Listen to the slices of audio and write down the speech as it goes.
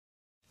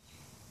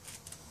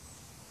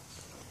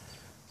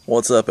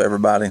What's up,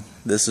 everybody?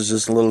 This is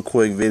just a little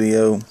quick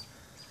video.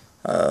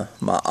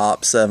 My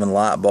opt7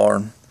 light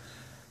bar.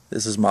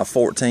 This is my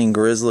 14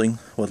 Grizzly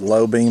with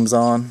low beams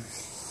on.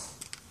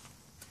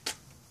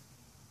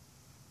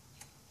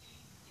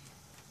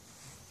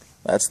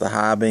 That's the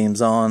high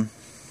beams on.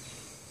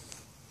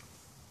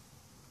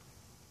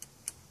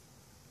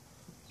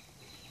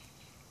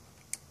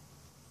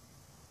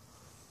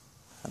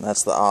 And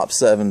that's the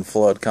opt7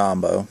 flood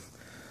combo.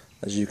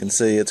 As you can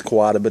see, it's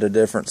quite a bit of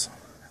difference.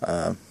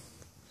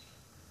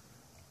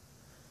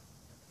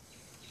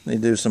 Need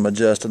to do some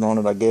adjusting on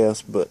it, I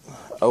guess, but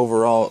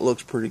overall it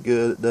looks pretty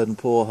good. It doesn't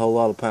pull a whole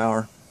lot of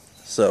power,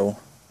 so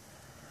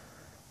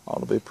ought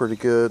to be pretty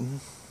good.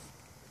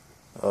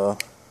 And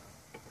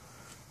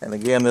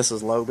again, this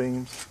is low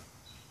beams.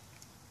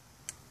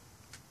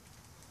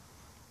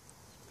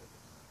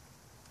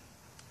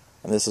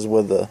 And this is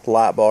with the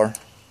light bar,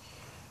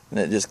 and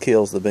it just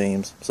kills the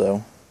beams.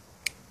 So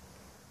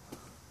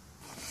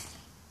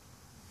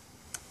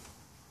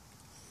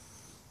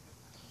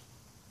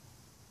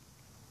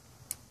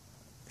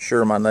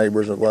sure my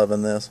neighbors are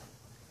loving this.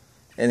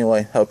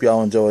 Anyway, hope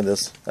y'all enjoy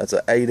this. That's an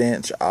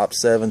 8-inch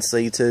opt7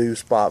 C2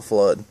 spot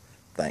flood.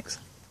 Thanks.